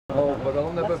Oh, but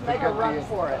I'll never Let's make forget a run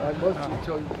for it. I must have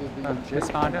told you the Miss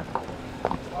Fonda?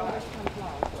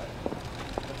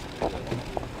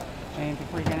 Jane,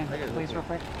 before you get in, please, real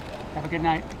quick. Have a good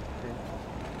night.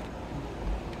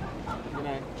 Good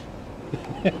night.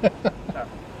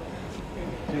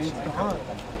 Jane's gone.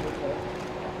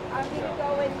 I'm going to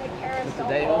go in the carousel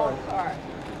ball car.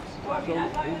 So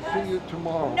we'll see you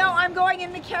tomorrow. No, I'm going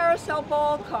in the carousel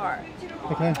ball car.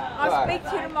 Okay. I'll speak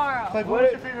to you tomorrow. Clive, what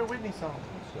was your favorite Whitney song?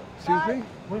 Excuse me?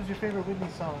 What was your favorite Whitney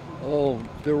song? Oh,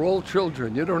 they're all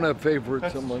children. You don't have favorites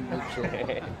That's- among the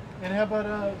children. And how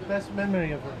about best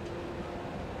memory of her?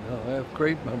 No, I have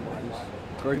great memories.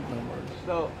 Great memories.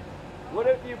 So, what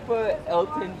if you put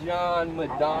Elton John,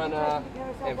 Madonna,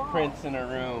 and Prince in a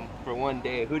room for one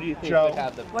day? Who do you think Joe. would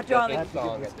have the What do I- best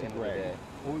song at the end of the day?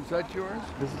 Oh, is that yours?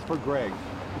 This is for Greg.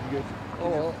 You guys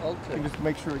Oh, I'll can take it. just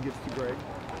make sure it gets to Greg.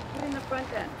 Put in the front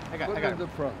then. Put it in the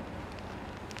front.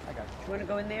 You want to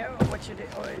go in there, or what should it,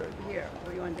 or here?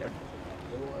 What do you want to do?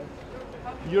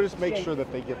 You just make sure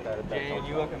that they get that. Jane,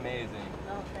 you look amazing.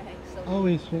 Oh, thanks.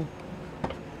 Always, Jane.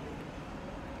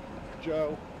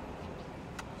 Joe.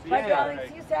 Bye, darling.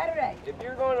 See you Saturday. If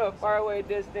you're going to a faraway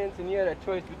distance and you had a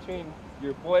choice between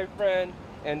your boyfriend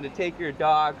and to take your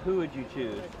dog, who would you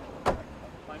choose?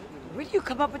 Where do you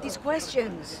come up with these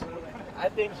questions? I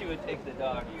think she would take the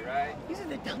doggy, right? These are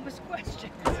the dumbest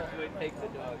questions. She would take the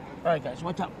doggy. All right, guys,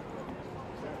 what's up?